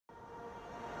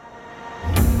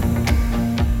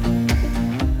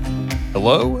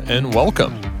Hello and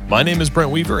welcome. My name is Brent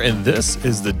Weaver, and this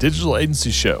is the Digital Agency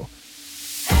Show,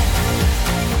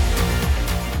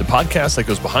 the podcast that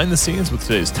goes behind the scenes with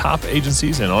today's top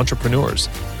agencies and entrepreneurs.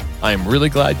 I am really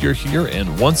glad you're here,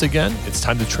 and once again, it's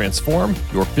time to transform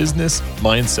your business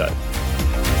mindset.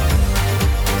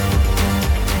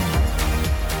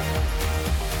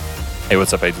 Hey,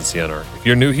 what's up, agency owner? If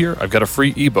you're new here, I've got a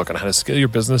free ebook on how to scale your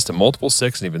business to multiple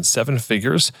 6 and even 7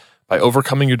 figures by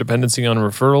overcoming your dependency on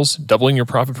referrals, doubling your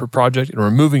profit per project, and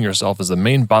removing yourself as the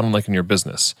main bottleneck in your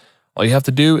business. All you have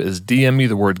to do is DM me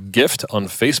the word gift on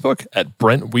Facebook at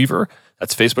Brent Weaver.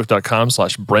 That's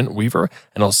facebook.com/Brent Weaver,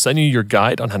 and I'll send you your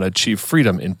guide on how to achieve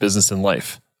freedom in business and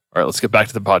life. All right, let's get back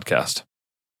to the podcast.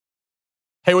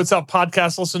 Hey, what's up,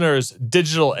 podcast listeners,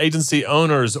 digital agency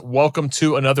owners? Welcome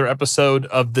to another episode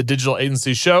of the Digital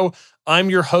Agency Show. I'm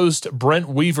your host, Brent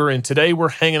Weaver, and today we're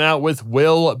hanging out with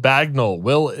Will Bagnall.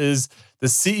 Will is the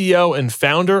CEO and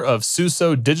founder of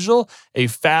SUSO Digital, a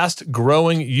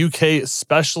fast-growing UK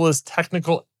specialist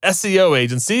technical SEO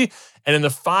agency. And in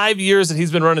the 5 years that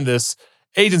he's been running this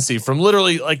agency, from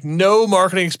literally like no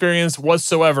marketing experience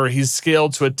whatsoever, he's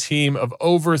scaled to a team of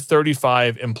over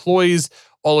 35 employees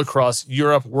all across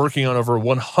Europe, working on over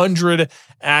 100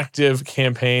 active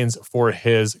campaigns for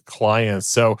his clients.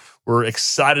 So we're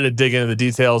excited to dig into the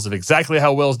details of exactly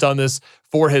how Will's done this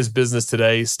for his business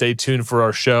today. Stay tuned for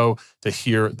our show to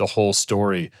hear the whole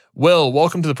story. Will,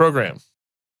 welcome to the program.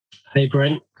 Hey,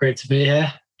 Brent. Great to be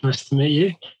here. Nice to meet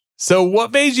you. So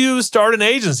what made you start an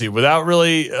agency without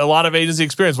really a lot of agency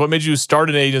experience? What made you start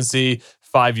an agency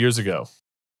 5 years ago?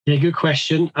 Yeah, good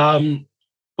question.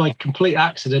 By complete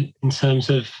accident in terms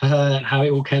of how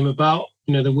it all came about.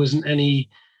 You know, there wasn't any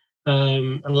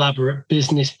elaborate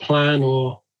business plan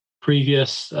or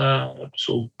previous sort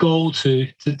of goal to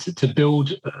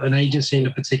build an agency in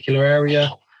a particular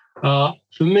area. For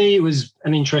me, it was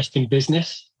an interest in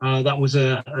business. That was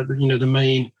the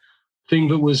main thing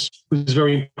that was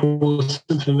very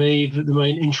important for me, the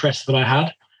main interest that I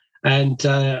had.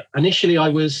 And initially, I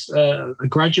was a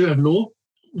graduate of law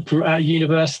at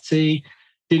university.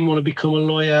 Didn't want to become a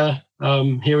lawyer.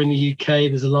 Here in the UK,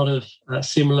 there's a lot of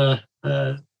similar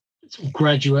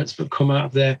graduates that come out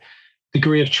of their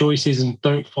degree of choices and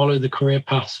don't follow the career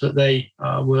paths that they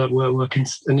were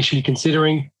initially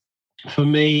considering. For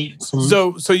me,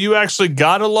 so you actually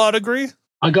got a law degree?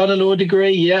 I got a law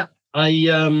degree, yeah.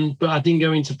 But I didn't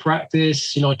go into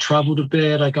practice. You know, I traveled a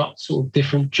bit. I got sort of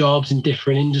different jobs in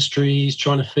different industries,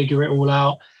 trying to figure it all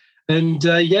out. And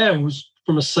it was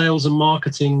from a sales and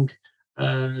marketing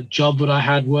job that I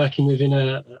had working within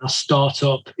a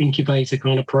startup incubator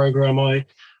kind of program. I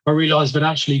realized that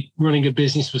actually running a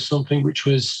business was something which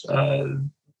was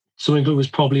something that was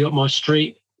probably up my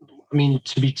street. I mean,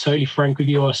 to be totally frank with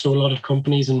you, I saw a lot of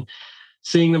companies and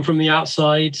seeing them from the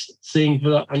outside, seeing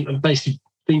that and basically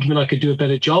thinking that I could do a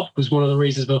better job was one of the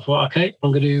reasons that I thought, okay,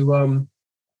 I'm going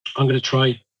to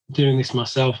try doing this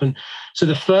myself. And so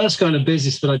the first kind of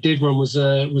business that I did run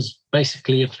was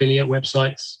basically affiliate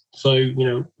websites. So, you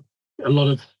know, a lot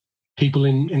of people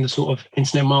in the sort of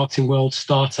internet marketing world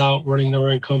start out running their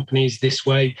own companies this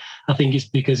way. I think it's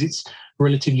because it's a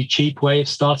relatively cheap way of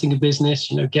starting a business,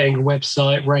 you know, getting a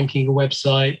website, ranking a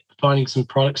website, finding some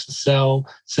products to sell,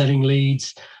 selling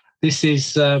leads. This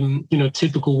is, a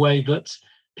typical way that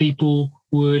people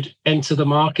would enter the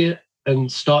market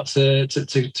and start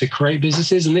to create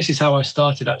businesses. And this is how I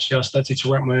started, actually. I started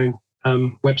to rank my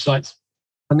own websites.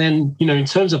 And then, you know, in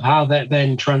terms of how that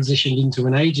then transitioned into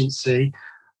an agency,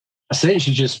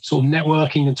 essentially just sort of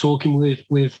networking and talking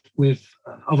with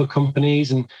other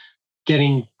companies and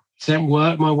getting sent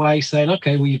work my way, saying,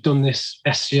 okay, well, you've done this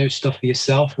SEO stuff for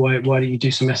yourself. Why don't you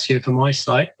do some SEO for my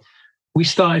site? We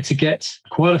started to get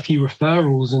quite a few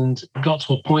referrals and got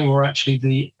to a point where actually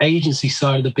the agency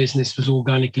side of the business was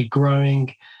organically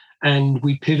growing. And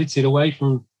we pivoted away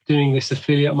from doing this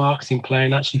affiliate marketing play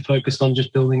and actually focused on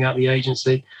just building out the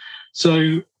agency.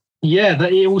 So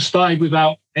that it all started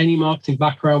without any marketing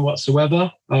background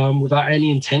whatsoever, without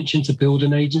any intention to build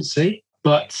an agency.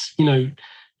 But, you know,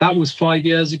 that was 5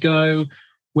 years ago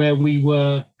where we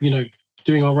were, you know,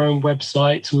 doing our own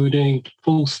websites. We were doing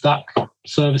full stack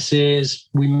services.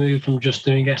 We moved from just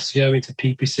doing SEO into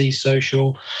PPC,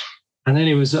 social. And then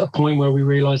it was at a point where we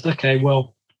realized, okay,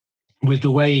 well, with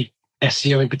the way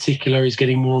SEO in particular is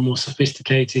getting more and more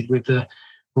sophisticated with the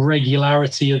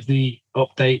regularity of the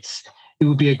updates, it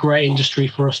would be a great industry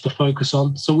for us to focus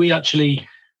on. So we actually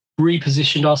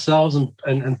repositioned ourselves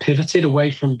and pivoted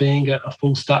away from being a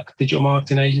full stack digital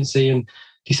marketing agency and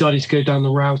decided to go down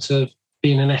the route of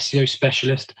being an SEO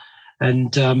specialist.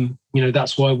 And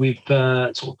that's why we've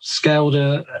sort of scaled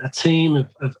a team of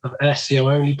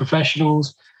SEO only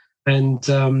professionals. And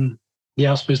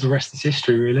I suppose the rest is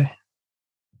history, really.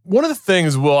 One of the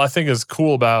things, Will, I think is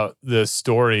cool about this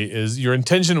story is your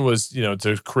intention was,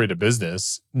 to create a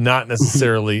business, not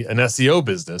necessarily an SEO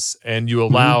business. And you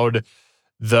allowed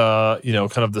the,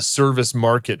 kind of the service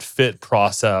market fit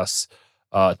process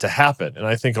to happen. And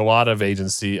I think a lot of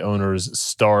agency owners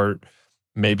start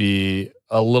maybe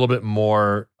a little bit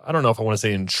more, I don't know if I want to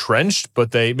say entrenched,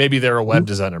 but maybe they're a web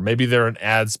designer, maybe they're an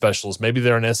ad specialist, maybe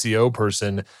they're an SEO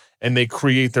person, and they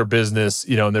create their business,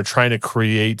 and they're trying to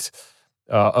create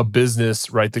a business,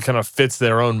 right, that kind of fits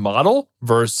their own model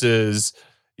versus,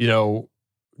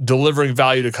 delivering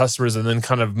value to customers and then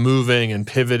kind of moving and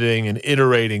pivoting and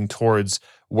iterating towards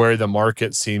where the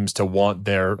market seems to want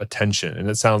their attention. And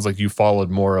it sounds like you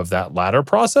followed more of that latter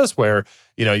process where,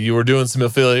 you were doing some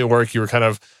affiliate work, you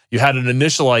had an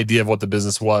initial idea of what the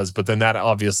business was, but then that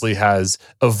obviously has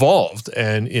evolved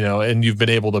and, and you've been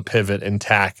able to pivot and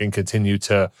tack and continue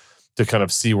to kind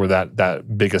of see where that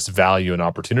biggest value and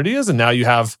opportunity is. And now you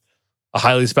have a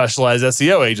highly specialized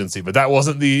SEO agency, but that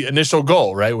wasn't the initial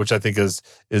goal, right? Which I think is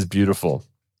beautiful.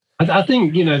 I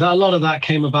think, that a lot of that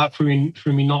came about from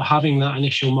me not having that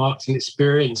initial marketing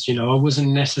experience. I wasn't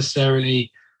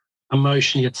necessarily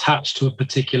emotionally attached to a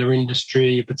particular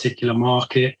industry, a particular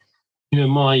market.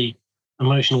 My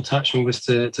emotional attachment was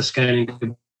to scaling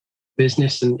the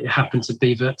business, and it happened to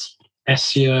be that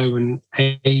SEO and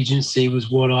agency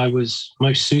was what I was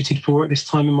most suited for at this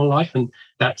time in my life. And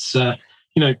that's,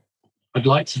 I'd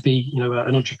like to be,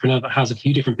 an entrepreneur that has a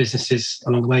few different businesses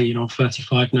along the way. I'm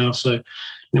 35 now, so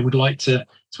would like to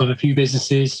have a few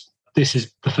businesses. This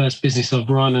is the first business I've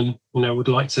run, and would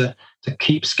like to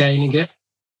keep scaling it.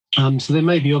 So there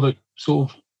may be other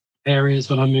sort of areas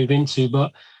that I move into,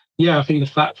 but yeah, I think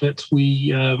the fact that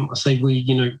me and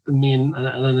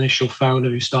an initial founder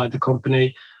who started the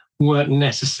company weren't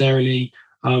necessarily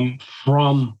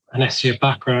from an SEO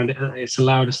background. It's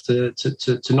allowed us to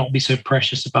not be so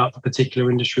precious about the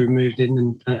particular industry we moved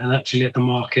in, and actually let the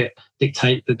market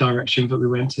dictate the direction that we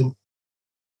went in.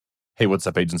 Hey, what's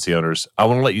up, agency owners? I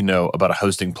want to let you know about a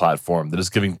hosting platform that is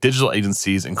giving digital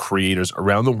agencies and creators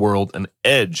around the world an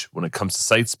edge when it comes to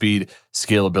site speed,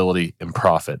 scalability, and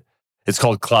profit. It's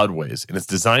called Cloudways, and it's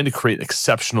designed to create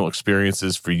exceptional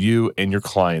experiences for you and your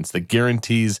clients that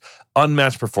guarantees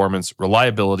unmatched performance,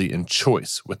 reliability, and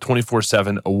choice with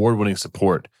 24/7 award-winning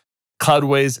support.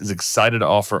 Cloudways is excited to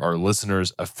offer our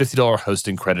listeners a $50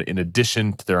 hosting credit in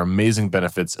addition to their amazing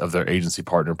benefits of their agency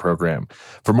partner program.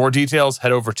 For more details,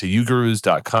 head over to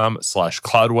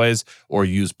ugurus.com/Cloudways or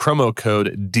use promo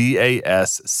code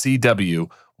DASCW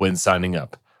when signing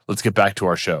up. Let's get back to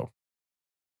our show.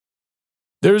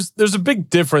 There's a big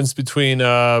difference between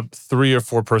a 3 or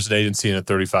 4 person agency and a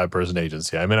 35 person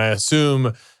agency. I mean, I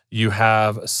assume you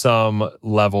have some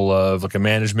level of like a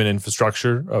management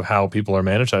infrastructure of how people are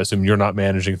managed. I assume you're not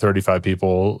managing 35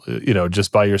 people,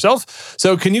 just by yourself.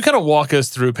 So can you kind of walk us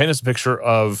through, paint us a picture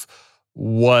of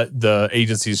what the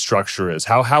agency's structure is?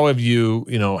 How have you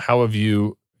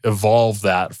evolved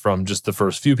that from just the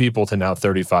first few people to now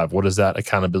 35? What does that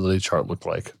accountability chart look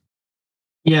like?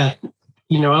 Yeah.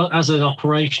 As an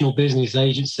operational business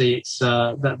agency, it's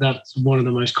that's one of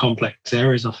the most complex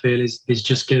areas I feel is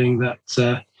just getting that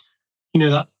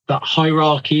that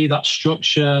hierarchy, that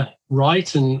structure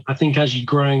right. And I think as you're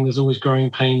growing, there's always growing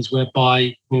pains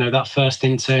whereby that first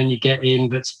intern you get in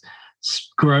that's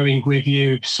growing with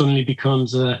you suddenly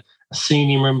becomes a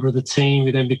senior member of the team,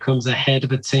 who then becomes a head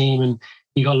of a team, and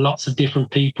you got lots of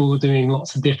different people doing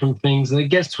lots of different things. And it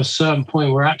gets to a certain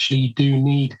point where actually you do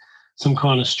need some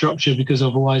kind of structure, because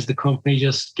otherwise the company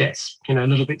just gets a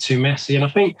little bit too messy. And I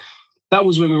think that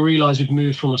was when we realized we'd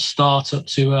moved from a startup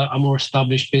to a more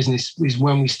established business, is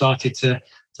when we started to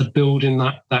build in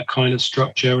that kind of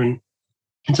structure. And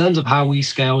in terms of how we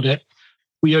scaled it,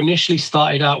 we initially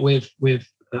started out with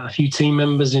a few team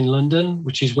members in London,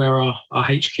 which is where our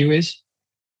HQ is.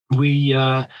 We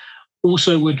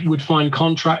also would find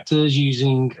contractors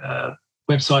using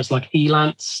websites like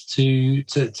Elance to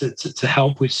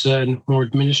help with certain more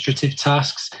administrative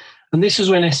tasks. And this is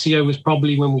when SEO was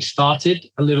probably, when we started,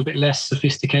 a little bit less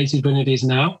sophisticated than it is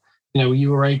now.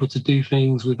 You were able to do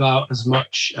things without as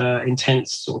much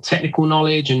intense or technical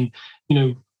knowledge. And,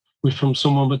 from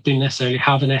someone that didn't necessarily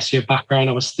have an SEO background,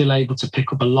 I was still able to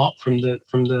pick up a lot from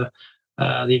the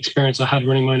experience I had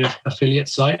running my own affiliate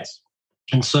sites.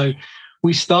 And so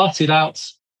we started out,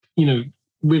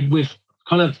 with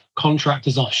kind of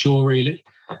contractors offshore, really.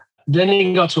 Then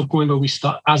it got to a point where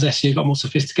as SEO got more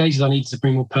sophisticated, I needed to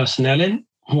bring more personnel in.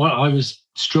 What I was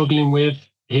struggling with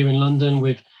here in London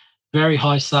with very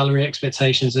high salary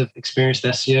expectations of experienced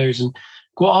SEOs, and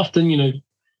quite often,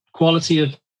 quality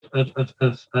of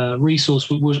resource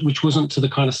which wasn't to the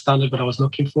kind of standard that I was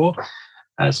looking for.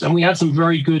 And we had some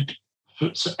very good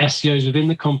SEOs within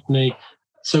the company.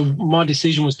 So my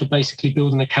decision was to basically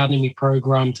build an academy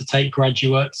program to take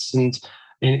graduates and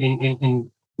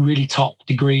in really top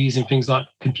degrees in things like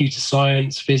computer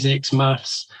science, physics,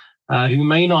 maths, who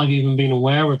may not have even been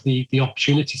aware of the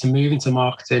opportunity to move into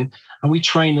marketing. And we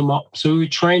train them up. So we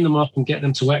train them up and get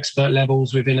them to expert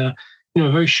levels within a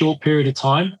very short period of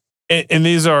time. And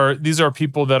these are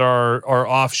people that are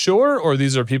offshore, or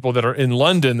these are people that are in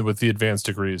London with the advanced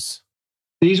degrees?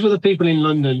 These were the people in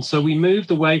London. So we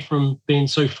moved away from being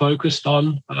so focused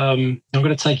on, I'm going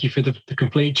to take you through the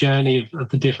complete journey of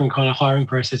the different kind of hiring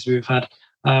processes we've had.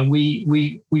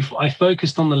 I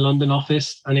focused on the London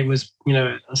office, and it was,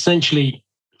 essentially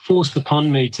forced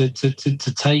upon me to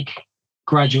take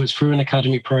graduates through an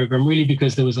academy program, really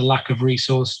because there was a lack of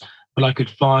resource that I could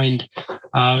find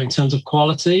in terms of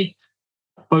quality,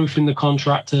 both in the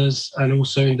contractors and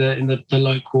also in the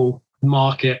local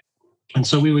market. And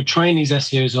so we would train these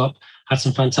SEOs up, had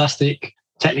some fantastic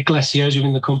technical SEOs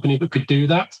within the company that could do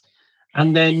that.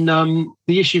 And then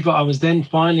the issue that I was then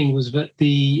finding was that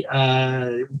the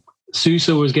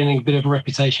SUSO was getting a bit of a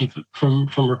reputation from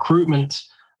recruitment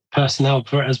personnel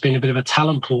for it as being a bit of a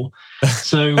talent pool.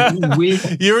 So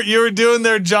you were doing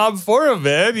their job for them,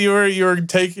 man. You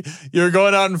were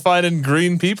going out and finding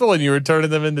green people, and you were turning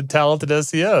them into talented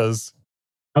SEOs.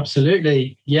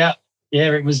 Absolutely, yeah.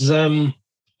 It was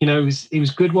it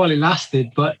was good while it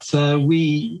lasted, but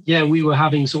we were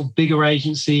having sort of bigger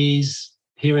agencies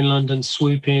here in London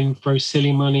swoop in, throw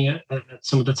silly money at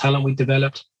some of the talent we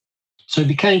developed. So it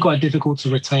became quite difficult to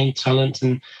retain talent.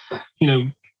 And,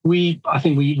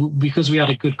 because we had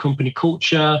a good company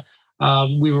culture,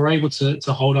 we were able to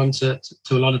hold on to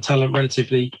a lot of talent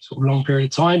relatively sort of long period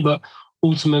of time. But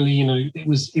ultimately, it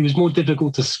was more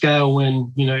difficult to scale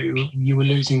when, you were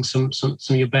losing some of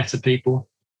your better people.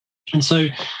 And so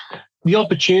the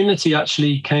opportunity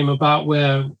actually came about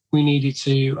where we needed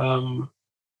to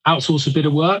outsource a bit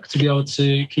of work to be able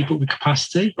to keep up with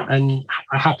capacity. And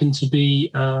I happened to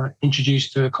be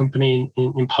introduced to a company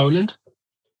in Poland.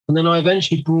 And then I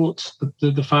eventually brought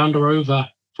the founder over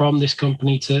from this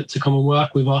company to come and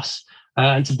work with us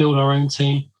and to build our own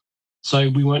team. So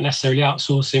we weren't necessarily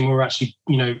outsourcing. We were actually,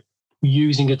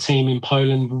 using a team in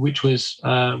Poland, which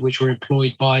were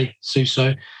employed by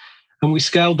SUSO. And we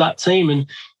scaled that team, and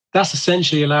that's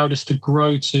essentially allowed us to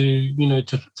grow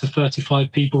to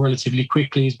 35 people relatively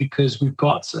quickly, is because we've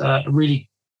got a really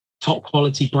top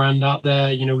quality brand out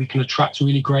there. We can attract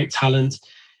really great talent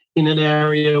in an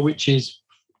area which is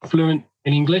fluent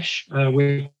in English.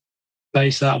 We're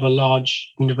based out of a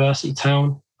large university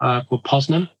town called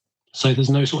Poznan. So there's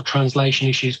no sort of translation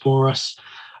issues for us.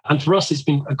 And for us, it's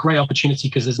been a great opportunity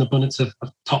because there's an abundance of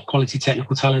top quality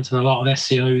technical talent and a lot of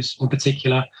SEOs in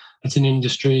particular. It's an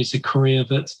industry, it's a career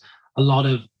that a lot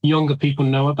of younger people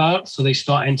know about. So they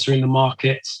start entering the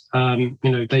market. There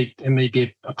may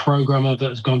be a programmer that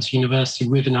has gone to university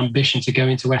with an ambition to go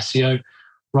into SEO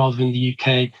rather than the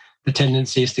UK. The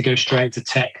tendency is to go straight into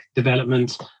tech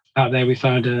development. Out there, we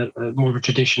found a more of a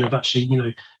tradition of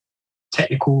actually,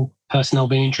 technical personnel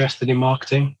being interested in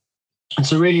marketing. And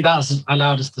so really that's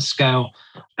allowed us to scale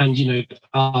and,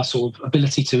 our sort of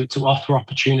ability to offer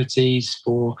opportunities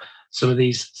for some of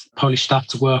these Polish staff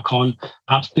to work on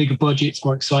perhaps bigger budgets,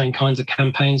 more exciting kinds of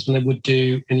campaigns than they would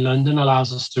do in London,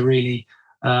 allows us to really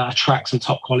attract some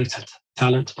top quality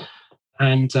talent.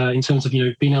 And in terms of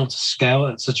being able to scale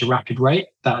at such a rapid rate,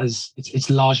 it's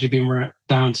largely been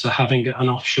down to having an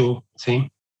offshore team.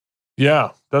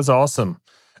 Yeah, that's awesome.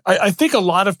 I think a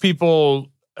lot of people,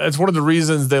 it's one of the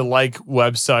reasons they like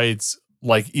websites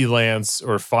like Elance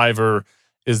or Fiverr,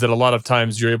 is that a lot of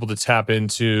times you're able to tap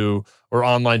into, or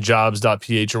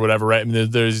onlinejobs.ph or whatever, right? I mean,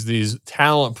 there's these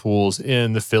talent pools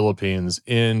in the Philippines,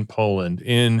 in Poland,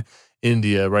 in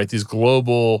India, right? These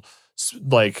global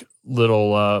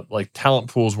little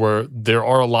talent pools where there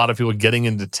are a lot of people getting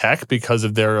into tech because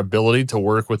of their ability to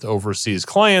work with overseas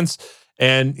clients.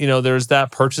 And, there's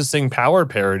that purchasing power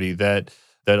parity that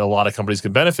a lot of companies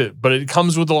can benefit, but it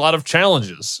comes with a lot of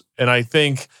challenges. And I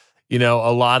think, a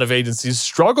lot of agencies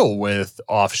struggle with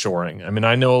offshoring. I mean,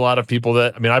 I know a lot of people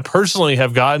I personally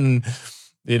have gotten,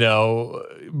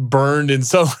 burned in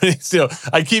so many,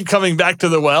 I keep coming back to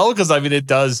the well because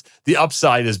the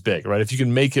upside is big, right? If you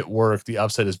can make it work, the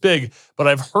upside is big. But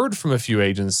I've heard from a few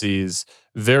agencies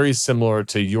very similar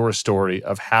to your story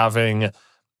of having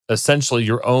essentially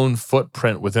your own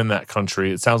footprint within that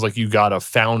country. It sounds like you got a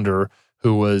founder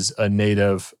who was a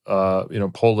native,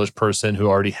 Polish person who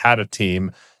already had a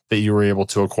team that you were able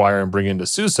to acquire and bring into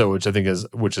SUSO,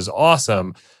 which is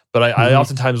awesome. But I Mhm.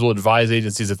 oftentimes will advise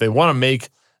agencies if they want to make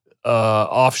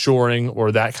offshoring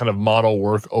or that kind of model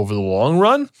work over the long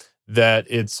run, that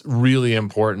it's really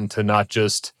important to not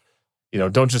just,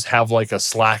 don't just have like a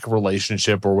Slack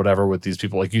relationship or whatever with these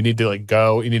people. Like you need to like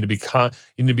go, you need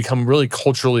to become really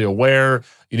culturally aware.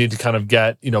 You need to kind of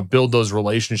build those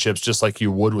relationships just like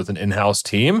you would with an in-house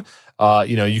team.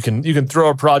 You can throw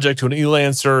a project to an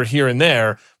Elancer here and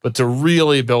there, but to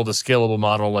really build a scalable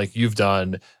model like you've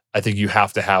done, I think you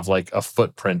have to have like a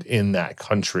footprint in that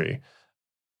country.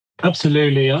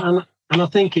 Absolutely, and I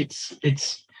think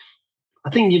I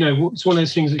think it's one of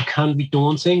those things that can be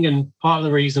daunting, and part of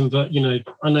the reason that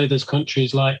I know there's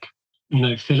countries like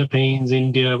Philippines,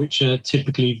 India, which are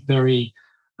typically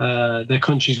they're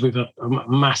countries with a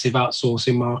massive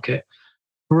outsourcing market.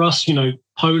 For us,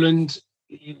 Poland,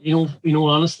 in all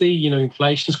honesty,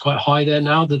 inflation is quite high there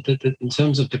now. That in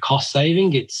terms of the cost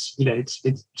saving, it's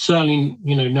certainly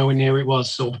nowhere near it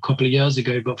was sort of a couple of years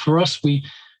ago. But for us,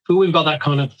 we've got that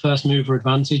kind of first mover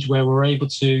advantage where we're able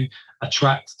to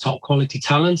attract top quality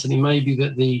talent, and it may be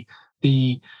that the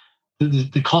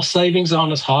cost savings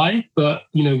aren't as high, but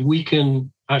we can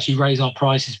actually raise our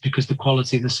prices because the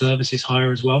quality of the service is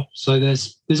higher as well. So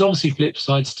there's obviously flip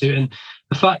sides to it, and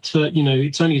the fact that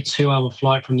it's only a 2-hour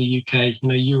flight from the UK.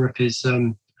 Europe is.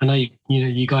 I know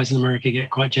you guys in America get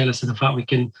quite jealous of the fact we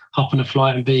can hop on a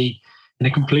flight and be in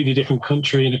a completely different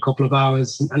country in a couple of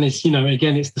hours, and it's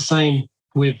again it's the same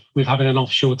with having an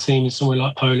offshore team in somewhere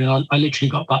like Poland. I literally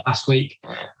got back last week.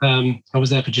 I was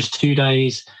there for just 2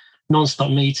 days,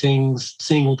 non-stop meetings,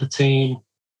 seeing all the team,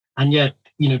 and yet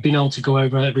being able to go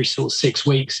over every sort of 6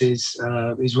 weeks is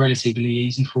relatively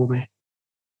easy for me.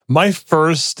 My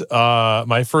first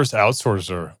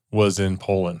outsourcer was in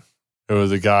Poland. It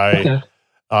was a guy, Okay.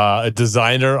 a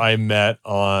designer I met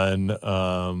on,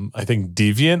 I think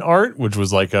DeviantArt, which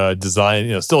was like a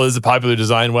design, still is a popular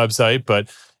design website, but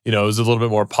it was a little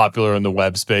bit more popular in the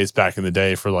web space back in the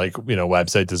day for like,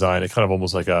 website design. It kind of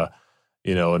almost like an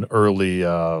early,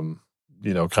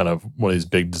 kind of one of these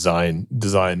big design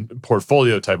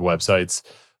portfolio type websites.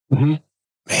 Hmm.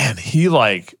 Man,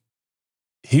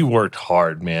 he worked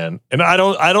hard, man. And I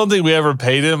don't think we ever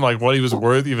paid him like what he was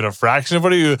worth, even a fraction of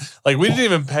what like we didn't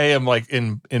even pay him like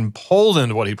in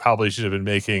Poland what he probably should have been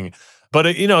making. But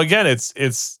again,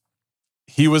 it's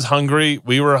he was hungry,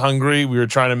 we were hungry, we were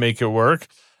trying to make it work.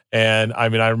 And I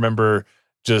mean, I remember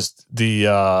just the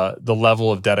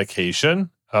level of dedication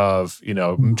of,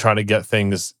 trying to get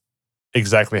things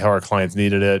exactly how our clients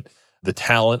needed it. The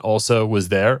talent also was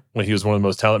there when he was one of the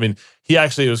most talented. I mean,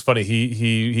 it was funny.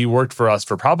 He worked for us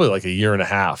for probably like a year and a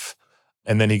half.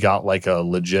 And then he got like a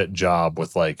legit job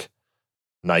with like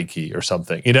Nike or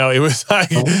something. It was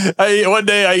like, one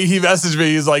day he messaged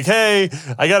me. He's like, "Hey,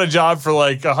 I got a job for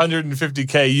like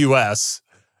 150K US.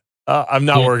 I'm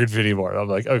not Yeah. working for you anymore." I'm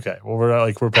like, "Okay, well,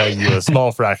 we're paying you a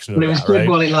small fraction of But it was that, good right?"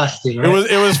 while it lasted, right?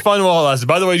 It was fun while it lasted.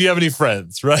 By the way, do you have any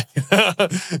friends, right?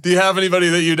 Do you have anybody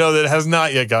that you know that has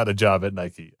not yet got a job at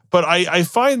Nike? But I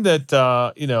find that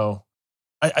I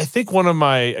think one of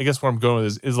my, I guess where I'm going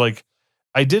with is like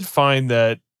I did find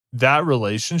that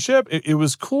relationship, it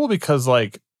was cool because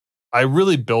like I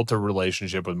really built a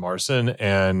relationship with Marcin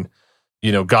and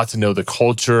got to know the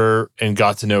culture and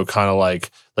got to know kind of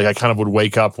like I kind of would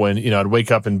wake up when, I'd wake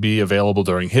up and be available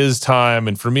during his time.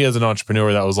 And for me as an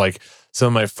entrepreneur, that was like some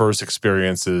of my first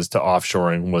experiences to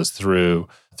offshoring was through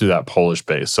that Polish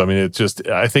base. So, I mean,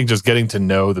 I think just getting to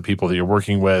know the people that you're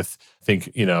working with, I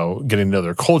think, getting to know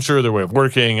their culture, their way of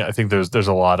working, I think there's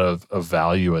a lot of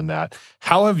value in that.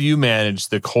 How have you managed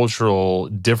the cultural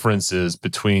differences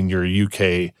between your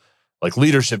UK like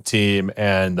leadership team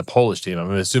and the Polish team?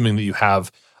 I'm assuming that you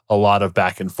have a lot of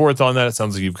back and forth on that. It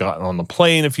sounds like you've gotten on the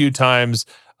plane a few times,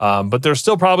 but there's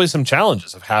still probably some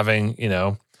challenges of having,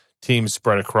 teams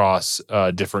spread across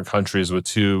different countries with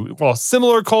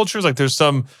similar cultures. Like there's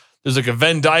like a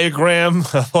Venn diagram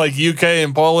of like UK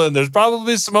and Poland. There's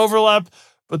probably some overlap,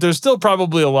 but there's still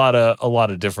probably a lot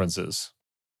of differences.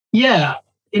 Yeah,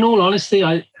 in all honesty,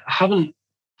 I haven't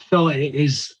felt it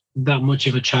is that much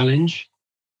of a challenge.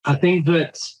 I think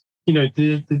that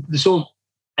the sort of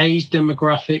age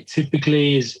demographic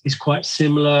typically is quite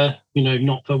similar.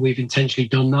 Not that we've intentionally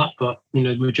done that, but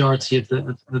the majority of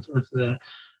the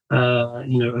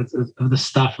of the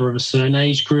staff are of a certain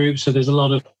age group, so there's a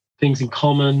lot of things in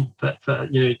common. But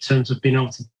in terms of being able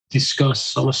to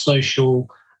discuss on a social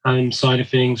side of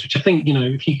things, which I think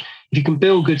if you can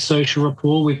build good social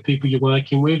rapport with people you're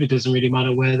working with, it doesn't really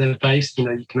matter where they're based.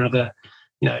 You can have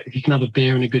if you can have a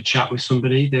beer and a good chat with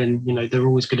somebody, then, they're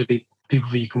always going to be people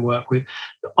that you can work with.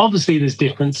 Obviously, there's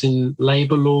difference in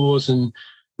labour laws and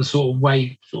the sort of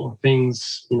way sort of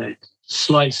things,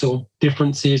 slight sort of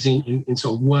differences in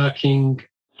sort of working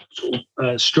sort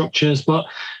of structures. But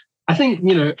I think,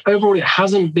 overall, it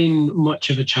hasn't been much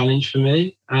of a challenge for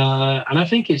me. And I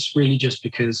think it's really just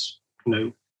because,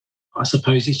 I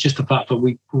suppose it's just the fact that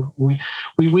we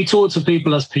talk to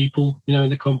people as people, in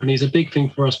the company. Is a big thing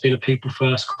for us being a people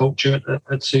first culture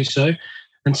at SUSO.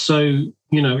 And so,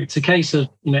 it's a case of,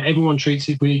 everyone treats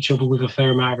each other with a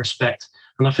fair amount of respect.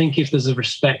 And I think if there's a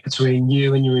respect between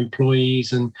you and your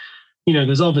employees, and,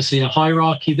 there's obviously a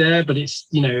hierarchy there, but it's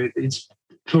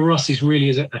for us, it's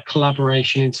really a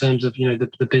collaboration in terms of,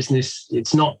 the business.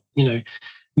 It's not,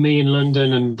 me in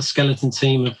London and the skeleton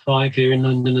team of 5 here in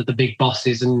London are the big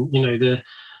bosses, and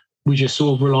we just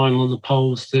sort of relying on the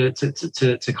Poles to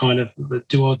kind of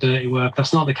do our dirty work.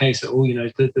 That's not the case at all.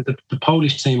 The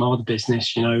Polish team are the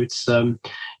business.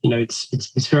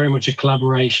 It's very much a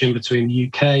collaboration between the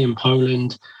UK and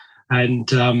Poland,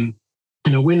 and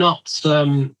we're not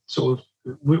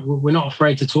we're not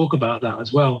afraid to talk about that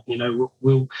as well.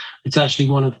 It's actually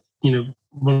one of the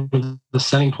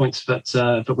selling points that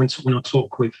when I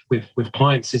talk with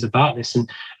clients is about this. And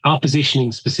our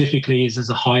positioning specifically is as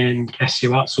a high-end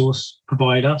SEO outsource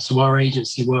provider. So our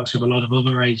agency works with a lot of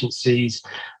other agencies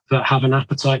that have an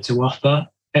appetite to offer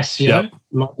SEO. Yep.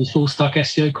 Might be full stack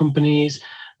SEO companies,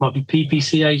 might be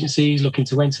PPC agencies looking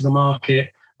to enter the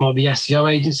market, might be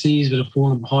SEO agencies that have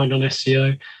fallen behind on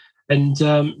SEO. And,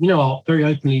 I'll very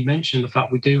openly mention the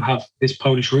fact we do have this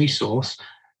Polish resource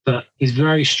that is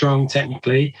very strong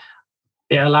technically.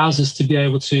 It allows us to be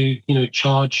able to,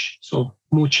 charge sort of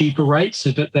more cheaper rates,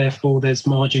 so that therefore there's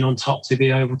margin on top to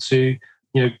be able to,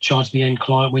 charge the end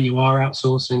client when you are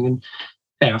outsourcing. And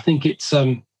I think it's,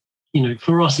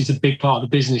 for us, it's a big part of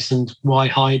the business, and why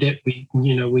hide it? We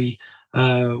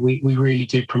really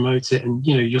do promote it. And,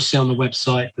 you'll see on the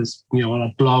website, there's, on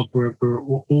our blog, we're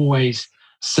always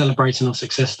celebrating our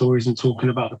success stories and talking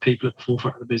about the people at the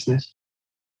forefront of the business.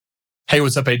 Hey,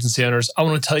 what's up, agency owners? I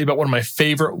want to tell you about one of my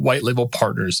favorite white label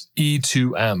partners,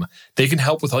 E2M. They can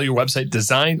help with all your website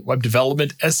design, web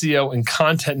development, SEO, and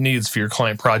content needs for your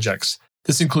client projects.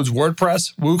 This includes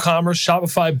WordPress, WooCommerce,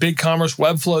 Shopify, BigCommerce,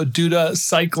 Webflow, Duda,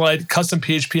 SiteGlide, custom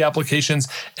PHP applications,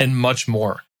 and much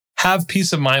more. Have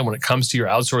peace of mind when it comes to your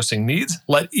outsourcing needs.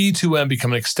 Let E2M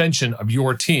become an extension of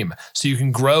your team so you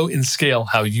can grow and scale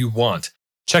how you want.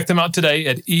 Check them out today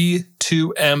at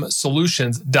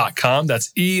e2msolutions.com.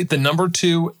 That's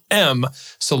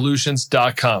E2M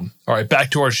solutions.com. All right,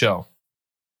 back to our show.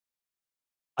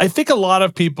 I think a lot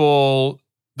of people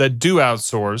that do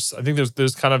outsource, I think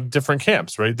there's kind of different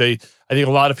camps, right? I think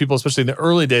a lot of people, especially in the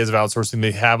early days of outsourcing,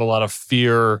 they have a lot of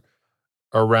fear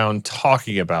around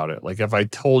talking about it. Like if I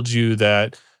told you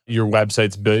that your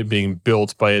website's being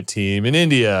built by a team in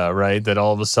India, right? That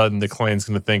all of a sudden the client's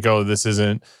going to think, oh, this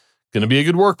isn't going to be a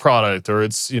good work product, or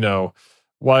it's,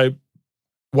 why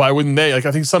wouldn't they? Like,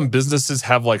 I think some businesses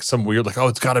have like some weird, like, oh,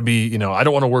 it's got to be, I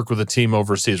don't want to work with a team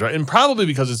overseas, right? And probably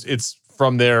because it's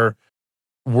from their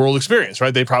world experience,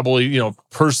 right? They probably,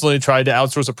 personally tried to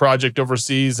outsource a project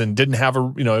overseas and didn't have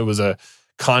it was a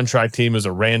contract team, it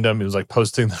was like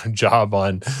posting their job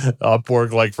on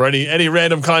Upwork, like for any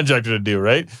random contractor to do,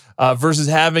 right? Versus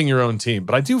having your own team.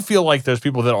 But I do feel like there's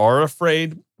people that are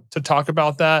afraid to talk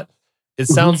about that. It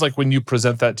sounds like when you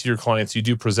present that to your clients, you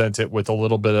do present it with a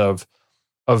little bit of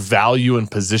value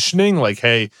and positioning. Like,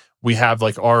 hey, we have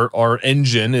like our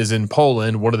engine is in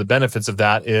Poland. One of the benefits of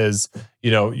that is,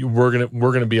 we're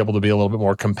gonna be able to be a little bit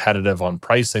more competitive on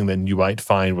pricing than you might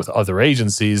find with other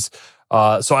agencies.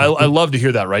 So I love to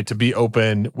hear that, right? To be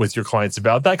open with your clients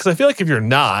about that, because I feel like if you're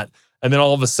not, and then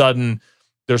all of a sudden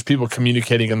there's people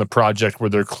communicating in the project where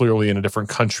they're clearly in a different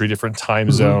country, different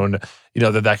time zone,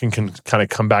 that can kind of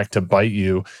come back to bite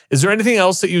you. Is there anything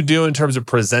else that you do in terms of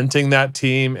presenting that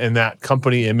team and that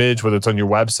company image, whether it's on your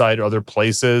website or other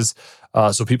places,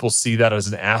 so people see that as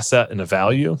an asset and a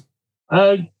value?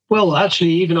 Well,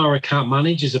 actually, even our account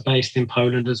managers are based in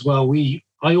Poland as well.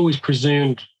 I always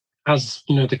presumed, as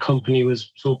the company was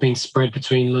sort of being spread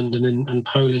between London and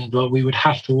Poland, but we would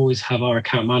have to always have our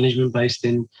account management based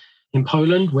in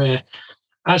Poland, where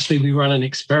actually we ran an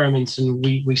experiment and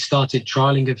we started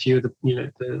trialing a few of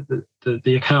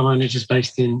the account managers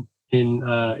based in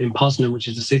Poznan, which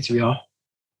is the city we are,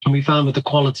 and we found that the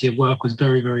quality of work was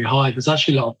very, very high. There's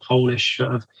actually a lot of Polish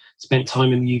that have spent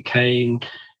time in the UK and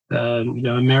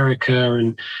America,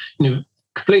 and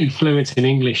completely fluent in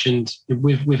English and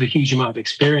with a huge amount of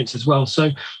experience as well. So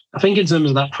I think in terms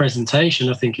of that presentation,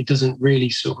 I think it doesn't really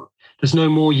there's no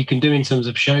more you can do in terms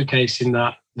of showcasing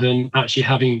that than actually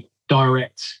having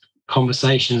direct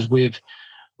conversations with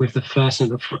the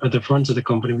person at the front of the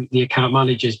company, the account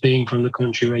managers being from the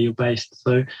country where you're based.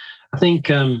 So I think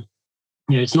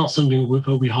it's not something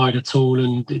we hide at all,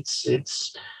 and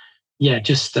it's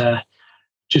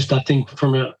just I think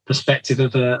from a perspective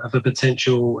of a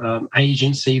potential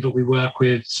agency that we work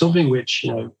with, something which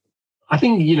I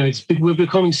think we're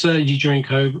becoming certainly during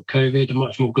COVID, a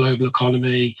much more global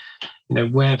economy.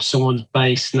 Where someone's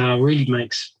based now really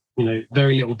makes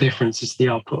very little difference as the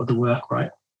output of the work,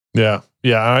 right? Yeah,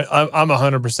 I'm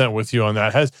 100% with you on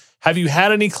that. Have you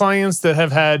had any clients that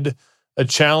have had a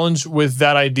challenge with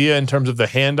that idea in terms of the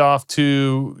handoff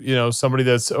to somebody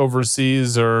that's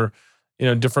overseas or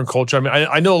different culture? I mean,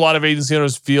 I know a lot of agency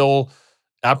owners feel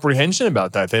apprehension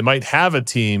about that. They might have a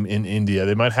team in India,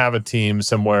 they might have a team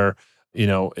somewhere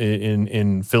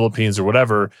in Philippines or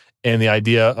whatever, and the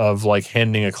idea of like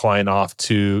handing a client off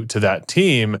to that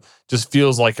team just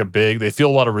feels like they feel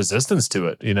a lot of resistance to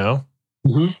it.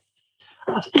 Mm-hmm.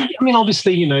 I mean,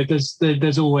 obviously,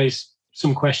 there's always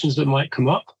some questions that might come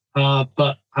up,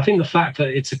 but I think the fact that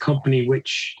it's a company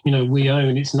which we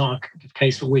own, it's not a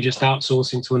case that we're just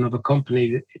outsourcing to another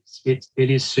company. It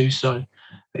is SUSO.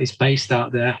 It's based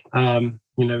out there.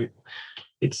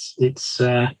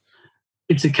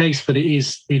 It's a case that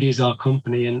it is our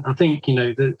company, and I think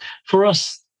that for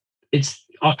us, it's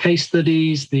our case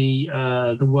studies, the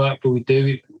work that we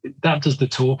do, that does the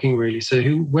talking really. So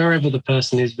wherever the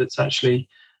person is that's actually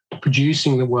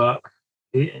producing the work,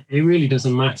 it really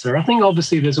doesn't matter. I think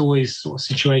obviously there's always sort of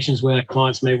situations where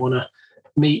clients may want to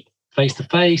meet face to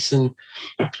face, and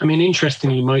I mean,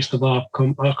 interestingly, most of our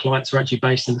clients are actually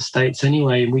based in the States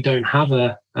anyway, and we don't have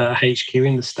a HQ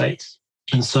in the States,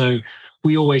 and so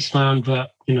we always found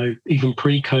that even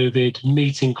pre-COVID,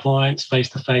 meeting clients face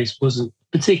to face wasn't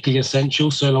particularly essential,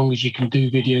 so long as you can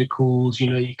do video calls,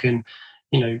 you can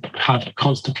have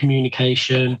constant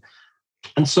communication.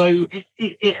 And so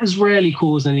it has rarely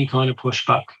caused any kind of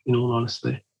pushback, in all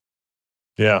honesty.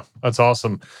 Yeah, that's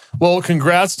awesome. Well,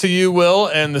 congrats to you, Will,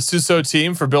 and the SUSO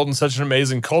team for building such an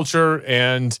amazing culture.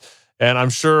 And I'm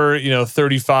sure,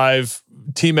 35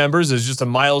 team members is just a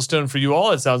milestone for you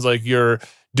all. It sounds like you're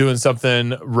doing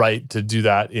something right to do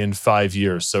that in 5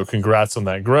 years. So congrats on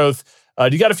that growth. Do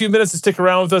you got a few minutes to stick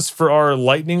around with us for our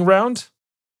lightning round?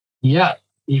 Yeah.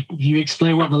 If you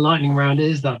explain what the lightning round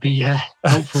is, that'd be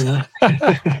helpful.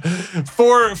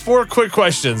 Four quick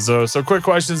questions. So quick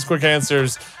questions, quick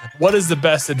answers. What is the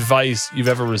best advice you've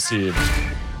ever received?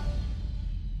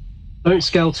 Don't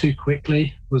scale too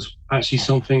quickly was actually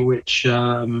something which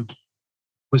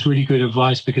was really good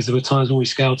advice, because there were times when we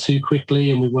scaled too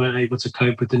quickly and we weren't able to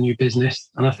cope with the new business.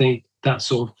 And I think that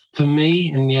sort of, for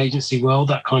me in the agency world,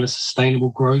 that kind of sustainable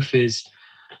growth is,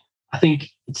 I think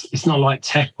it's not like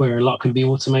tech where a lot can be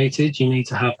automated. You need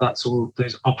to have that sort of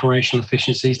those operational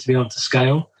efficiencies to be able to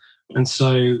scale. And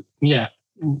so,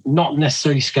 not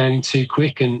necessarily scaling too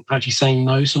quick and actually saying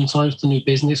no sometimes to new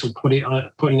business, or putting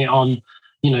it on,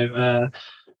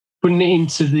 putting it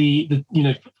into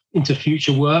into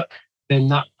future work. Then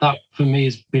that for me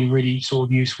has been really sort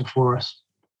of useful for us.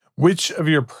 Which of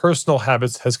your personal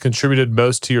habits has contributed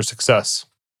most to your success?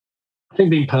 I think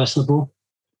being personable.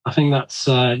 I think that's,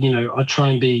 I try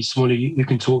and be someone who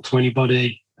can talk to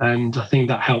anybody. And I think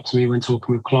that helps me when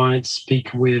talking with clients,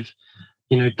 speaking with,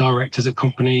 directors at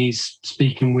companies,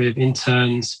 speaking with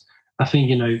interns. I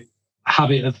think,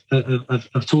 habit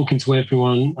of talking to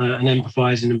everyone and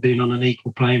empathizing and being on an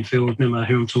equal playing field, no matter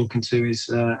who I'm talking to,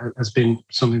 has been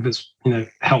something that's,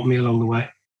 helped me along the way.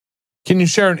 Can you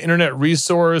share an internet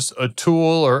resource, a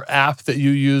tool or app that you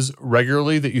use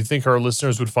regularly that you think our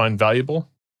listeners would find valuable?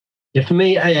 Yeah, for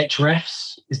me,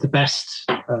 Ahrefs is the best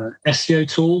SEO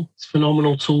tool. It's a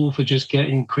phenomenal tool for just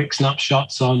getting quick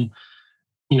snapshots on,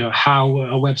 how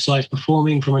a website's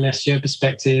performing from an SEO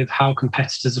perspective, how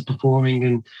competitors are performing.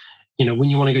 And,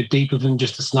 when you want to go deeper than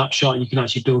just a snapshot, you can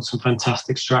actually build some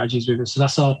fantastic strategies with it. So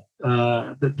that's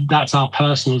our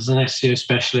personal, as an SEO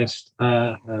specialist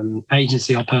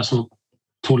agency, our personal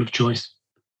tool of choice.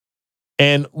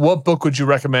 And what book would you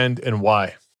recommend and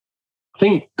why? I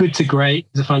think Good to Great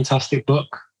is a fantastic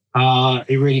book.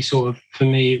 It really sort of, for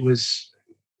me, it was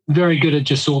very good at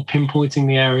just sort of pinpointing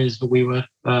the areas that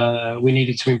we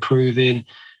needed to improve in,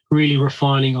 really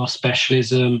refining our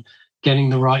specialism, getting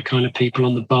the right kind of people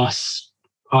on the bus,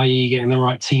 i.e. getting the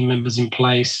right team members in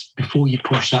place before you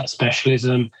push that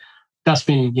specialism. That's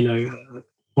been,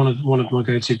 one of my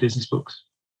go-to business books.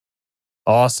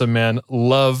 Awesome, man.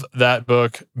 Love that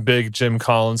book. Big Jim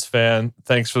Collins fan.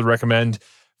 Thanks for the recommend.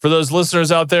 For those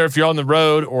listeners out there, if you're on the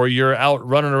road or you're out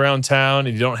running around town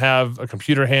and you don't have a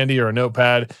computer handy or a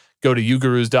notepad, go to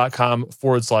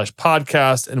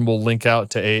ugurus.com/podcast and we'll link out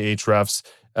to Ahrefs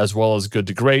as well as Good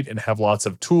to Great and have lots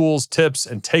of tools, tips,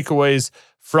 and takeaways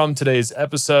from today's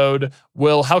episode.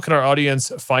 Will, how can our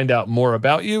audience find out more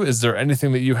about you? Is there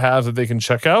anything that you have that they can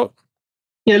check out?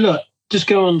 Yeah, look, just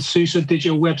go on SUSO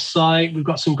Digital website. We've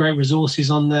got some great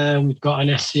resources on there. We've got an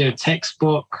SEO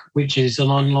textbook, which is an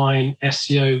online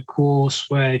SEO course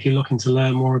where if you're looking to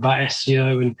learn more about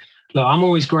SEO, and look, I'm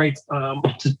always great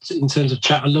in terms of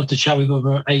chat. I love to chat with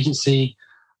other agency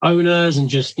owners, and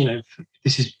just,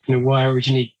 this is why I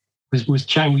originally was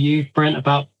chatting with you, Brent,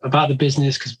 about the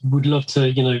business, because we'd love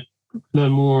to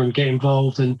learn more and get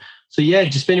involved. And so yeah,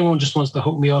 just if anyone just wants to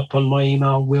hook me up on my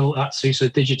email,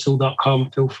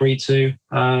 will@susodigital.com, feel free to.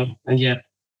 And yeah,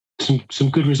 some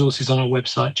good resources on our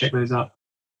website. Check those out.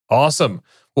 Awesome.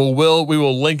 Well, Will, we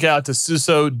will link out to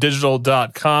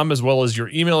susodigital.com as well as your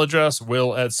email address,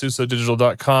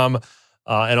 will@susodigital.com.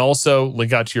 And also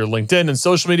link out to your LinkedIn and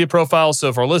social media profile. So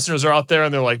if our listeners are out there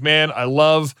and they're like, man, I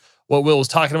love what Will was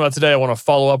talking about today, I want to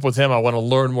follow up with him, I want to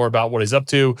learn more about what he's up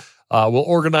to, we'll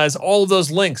organize all of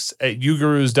those links at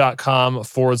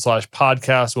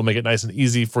ugurus.com/podcast. We'll make it nice and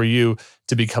easy for you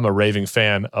to become a raving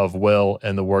fan of Will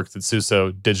and the work that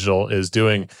SUSO Digital is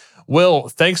doing. Will,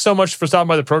 thanks so much for stopping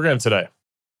by the program today.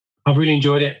 I've really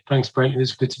enjoyed it. Thanks, Brent. It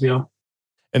was good to be on.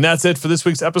 And that's it for this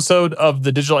week's episode of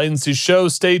the Digital Agency Show.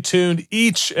 Stay tuned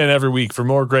each and every week for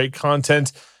more great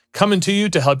content coming to you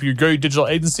to help you grow your digital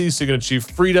agency so you can achieve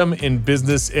freedom in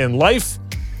business and life.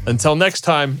 Until next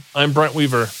time, I'm Brent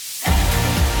Weaver.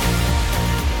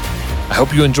 I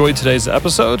hope you enjoyed today's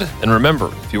episode. And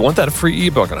remember, if you want that free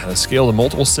ebook on how to scale to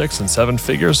multiple 6 and 7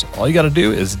 figures, all you got to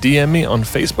do is DM me on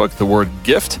Facebook, the word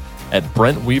gift, at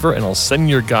Brent Weaver, and I'll send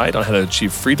you your guide on how to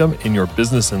achieve freedom in your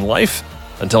business and life.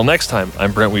 Until next time,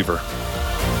 I'm Brent Weaver.